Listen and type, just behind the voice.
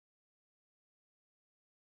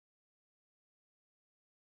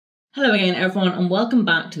Hello again everyone and welcome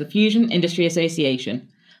back to the Fusion Industry Association.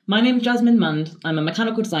 My name is Jasmine Mund. I'm a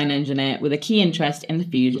mechanical design engineer with a key interest in the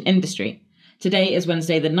fusion industry. Today is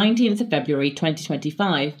Wednesday the 19th of February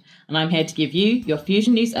 2025 and I'm here to give you your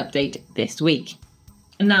fusion news update this week.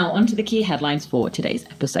 And now onto the key headlines for today's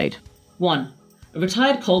episode. 1. A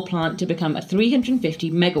retired coal plant to become a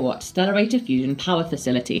 350 megawatt stellarator fusion power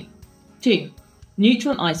facility. 2.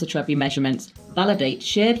 Neutron isotropy measurements validate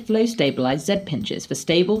shared flow stabilized Z pinches for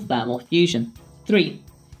stable thermal fusion. 3.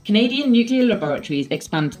 Canadian Nuclear Laboratories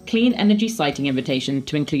expand clean energy siting invitation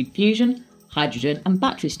to include fusion, hydrogen and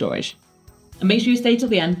battery storage. And make sure you stay till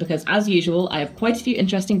the end because as usual I have quite a few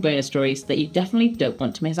interesting bonus stories that you definitely don't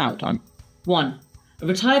want to miss out on. 1. A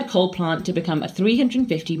retired coal plant to become a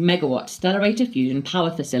 350 megawatt stellarator fusion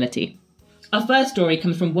power facility. Our first story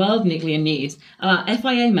comes from World Nuclear News about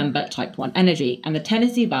FIA member Type 1 Energy and the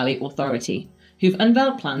Tennessee Valley Authority, who've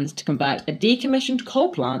unveiled plans to convert a decommissioned coal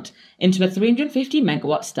plant into a 350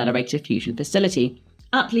 megawatt stellarator fusion facility,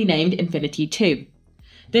 aptly named Infinity 2.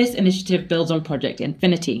 This initiative builds on Project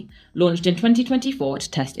Infinity, launched in 2024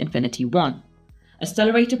 to test Infinity 1, a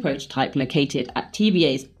stellarator prototype located at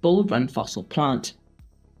TVA's Bull Run fossil plant.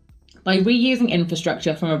 By reusing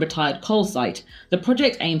infrastructure from a retired coal site, the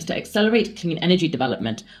project aims to accelerate clean energy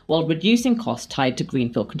development while reducing costs tied to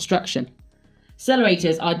greenfield construction.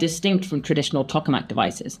 Stellarators are distinct from traditional tokamak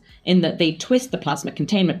devices in that they twist the plasma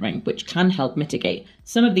containment ring, which can help mitigate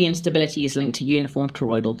some of the instabilities linked to uniform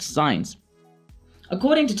toroidal designs.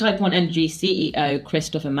 According to Type 1 Energy CEO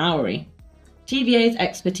Christopher Mowry, TVA's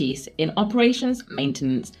expertise in operations,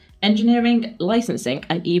 maintenance, engineering, licensing,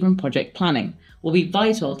 and even project planning will be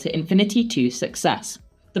vital to Infinity 2's success.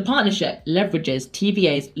 The partnership leverages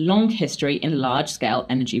TVA's long history in large-scale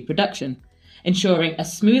energy production, ensuring a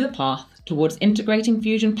smoother path towards integrating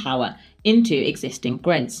fusion power into existing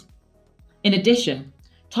grids. In addition,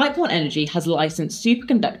 Type 1 Energy has licensed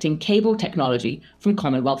superconducting cable technology from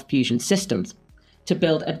Commonwealth Fusion Systems to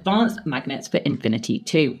build advanced magnets for Infinity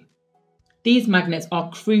 2. These magnets are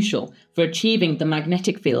crucial for achieving the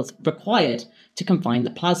magnetic fields required to confine the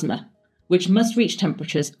plasma, which must reach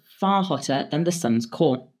temperatures far hotter than the sun's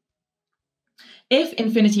core. If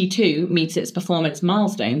Infinity 2 meets its performance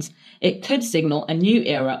milestones, it could signal a new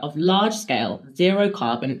era of large-scale,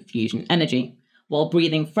 zero-carbon fusion energy, while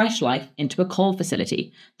breathing fresh life into a coal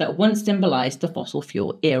facility that once symbolized the fossil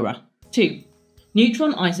fuel era. 2.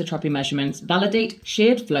 Neutron isotropy measurements validate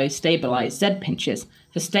shared flow stabilized Z pinches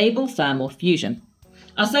for stable thermal fusion.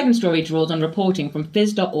 Our second story draws on reporting from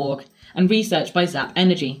phys.org and research by Zap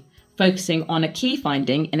Energy, focusing on a key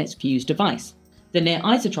finding in its fused device, the near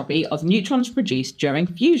isotropy of neutrons produced during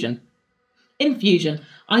fusion. In fusion,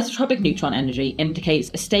 isotropic neutron energy indicates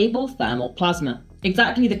a stable thermal plasma,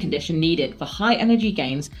 exactly the condition needed for high energy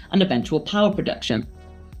gains and eventual power production.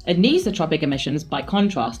 Anisotropic emissions, by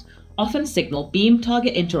contrast, often signal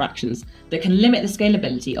beam-target interactions that can limit the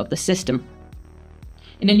scalability of the system.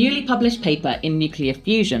 In a newly published paper in Nuclear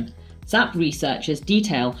Fusion, ZAP researchers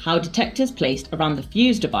detail how detectors placed around the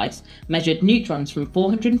fused device measured neutrons from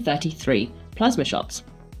 433 plasma shots.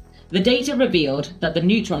 The data revealed that the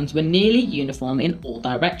neutrons were nearly uniform in all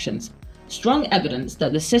directions, strong evidence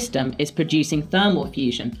that the system is producing thermal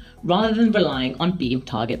fusion rather than relying on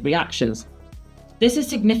beam-target reactions. This is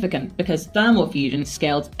significant because thermal fusion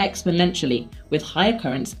scales exponentially with higher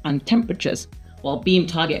currents and temperatures, while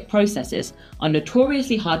beam-target processes are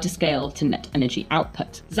notoriously hard to scale to net energy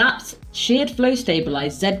output. ZAP's shared flow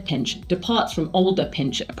stabilized Z pinch departs from older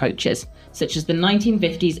pinch approaches, such as the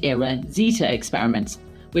 1950s era Zeta experiments,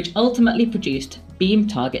 which ultimately produced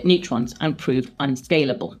beam-target neutrons and proved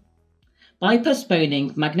unscalable. By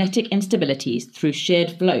postponing magnetic instabilities through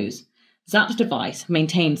shared flows, ZAP's device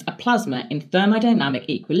maintains a plasma in thermodynamic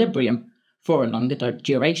equilibrium for a longer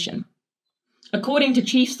duration. According to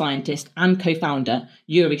chief scientist and co-founder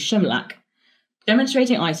Yuri Shumlak,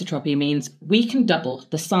 demonstrating isotropy means we can double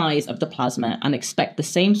the size of the plasma and expect the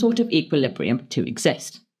same sort of equilibrium to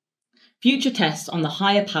exist. Future tests on the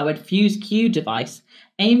higher-powered Fuse-Q device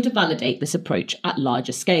aim to validate this approach at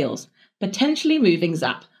larger scales, potentially moving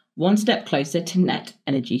ZAP one step closer to net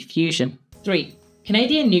energy fusion. 3.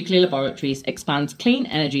 Canadian Nuclear Laboratories expands clean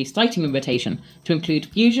energy siting invitation to include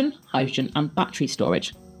fusion, hydrogen and battery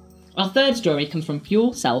storage. Our third story comes from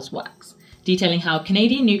Fuel Cells Works, detailing how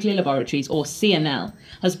Canadian Nuclear Laboratories, or CNL,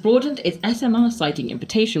 has broadened its SMR siting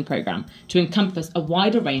invitation program to encompass a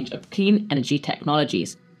wider range of clean energy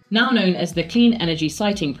technologies. Now known as the Clean Energy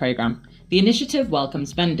Siting Program, the initiative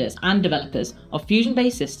welcomes vendors and developers of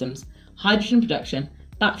fusion-based systems, hydrogen production,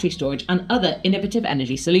 battery storage, and other innovative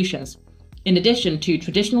energy solutions, in addition to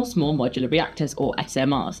traditional small modular reactors, or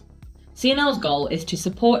SMRs. CNL's goal is to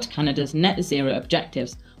support Canada's net zero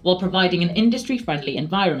objectives while providing an industry-friendly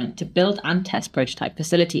environment to build and test prototype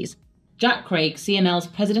facilities. Jack Craig, CNL's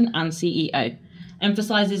president and CEO,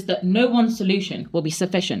 emphasises that no one solution will be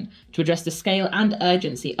sufficient to address the scale and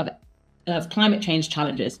urgency of climate change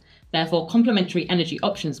challenges. Therefore, complementary energy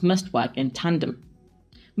options must work in tandem.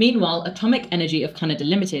 Meanwhile, Atomic Energy of Canada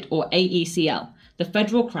Limited, or AECL, the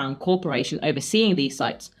Federal Crown Corporation overseeing these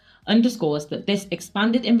sites, underscores that this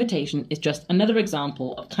expanded invitation is just another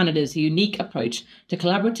example of Canada's unique approach to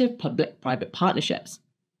collaborative public-private partnerships.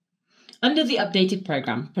 Under the updated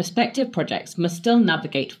programme, prospective projects must still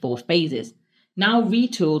navigate 4 phases, now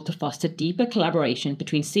retooled to foster deeper collaboration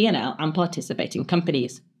between CNL and participating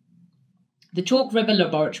companies. The Chalk River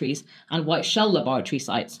Laboratories and White Shell Laboratory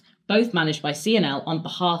sites, both managed by CNL on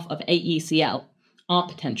behalf of AECL, are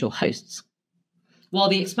potential hosts. While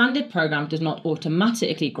the expanded programme does not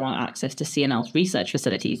automatically grant access to CNL's research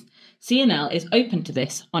facilities, CNL is open to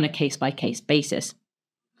this on a case-by-case basis.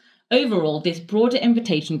 Overall, this broader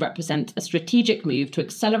invitation represents a strategic move to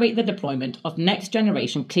accelerate the deployment of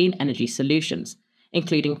next-generation clean energy solutions,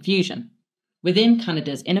 including fusion, within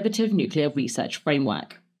Canada's innovative nuclear research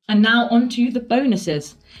framework. And now on to the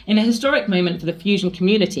bonuses. In a historic moment for the fusion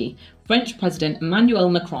community, French President Emmanuel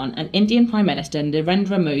Macron and Indian Prime Minister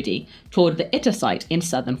Narendra Modi toured the ITER site in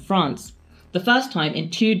southern France, the first time in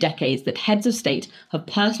 2 decades that heads of state have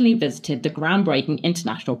personally visited the groundbreaking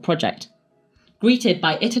international project. Greeted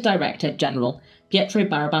by ITER Director General Pietro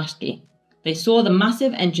Barabaschi, they saw the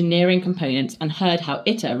massive engineering components and heard how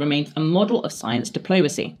ITER remains a model of science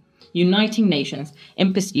diplomacy, uniting nations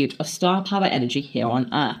in pursuit of star power energy here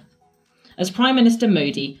on Earth. As Prime Minister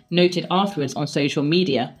Modi noted afterwards on social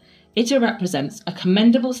media, ITER represents a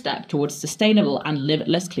commendable step towards sustainable and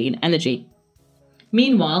limitless clean energy.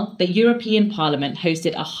 Meanwhile, the European Parliament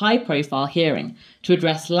hosted a high-profile hearing to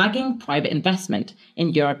address lagging private investment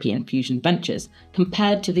in European fusion ventures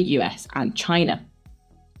compared to the US and China.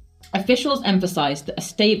 Officials emphasised that a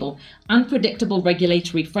stable and predictable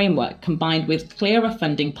regulatory framework combined with clearer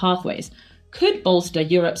funding pathways could bolster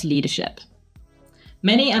Europe's leadership.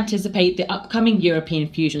 Many anticipate the upcoming European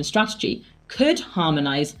fusion strategy could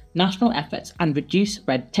harmonise national efforts and reduce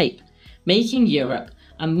red tape, making Europe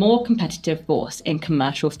a more competitive force in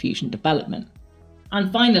commercial fusion development.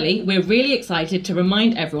 And finally, we're really excited to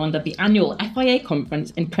remind everyone that the annual FIA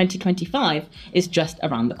conference in 2025 is just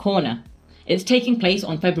around the corner. It's taking place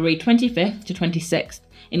on February 25th to 26th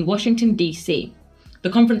in Washington, DC. The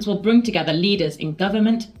conference will bring together leaders in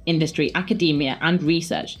government, industry, academia, and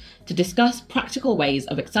research to discuss practical ways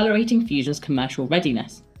of accelerating fusion's commercial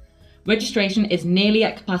readiness. Registration is nearly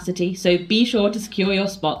at capacity, so be sure to secure your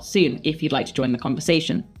spot soon if you'd like to join the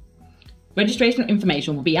conversation. Registration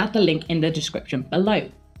information will be at the link in the description below.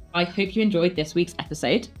 I hope you enjoyed this week's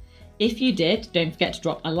episode. If you did, don't forget to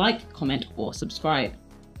drop a like, comment, or subscribe.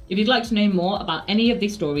 If you'd like to know more about any of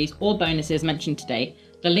these stories or bonuses mentioned today,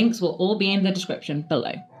 the links will all be in the description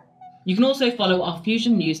below. You can also follow our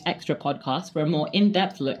Fusion News Extra podcast for a more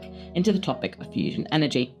in-depth look into the topic of fusion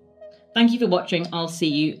energy. Thank you for watching. I'll see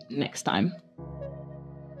you next time.